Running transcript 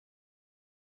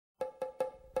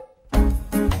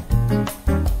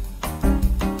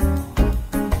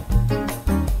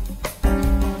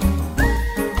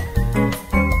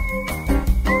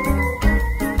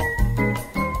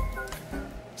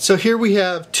So here we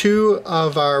have two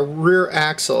of our rear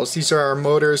axles. These are our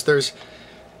motors. There's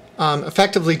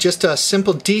effectively just a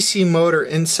simple DC motor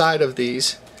inside of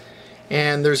these,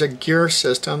 and there's a gear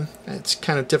system. It's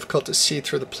kind of difficult to see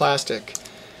through the plastic.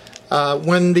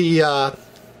 When the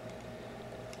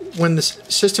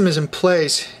system is in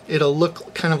place, it'll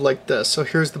look kind of like this. So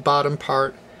here's the bottom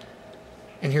part,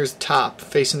 and here's the top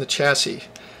facing the chassis.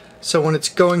 So when it's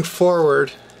going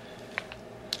forward,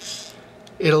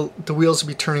 the wheels will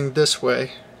be turning this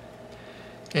way,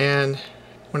 and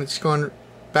when it's going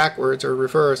backwards or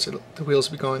reverse, the wheels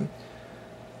will be going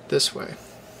this way.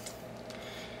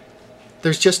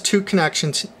 There's just two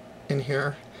connections in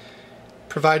here,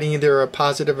 providing either a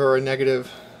positive or a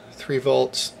negative 3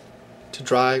 volts to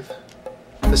drive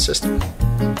the system.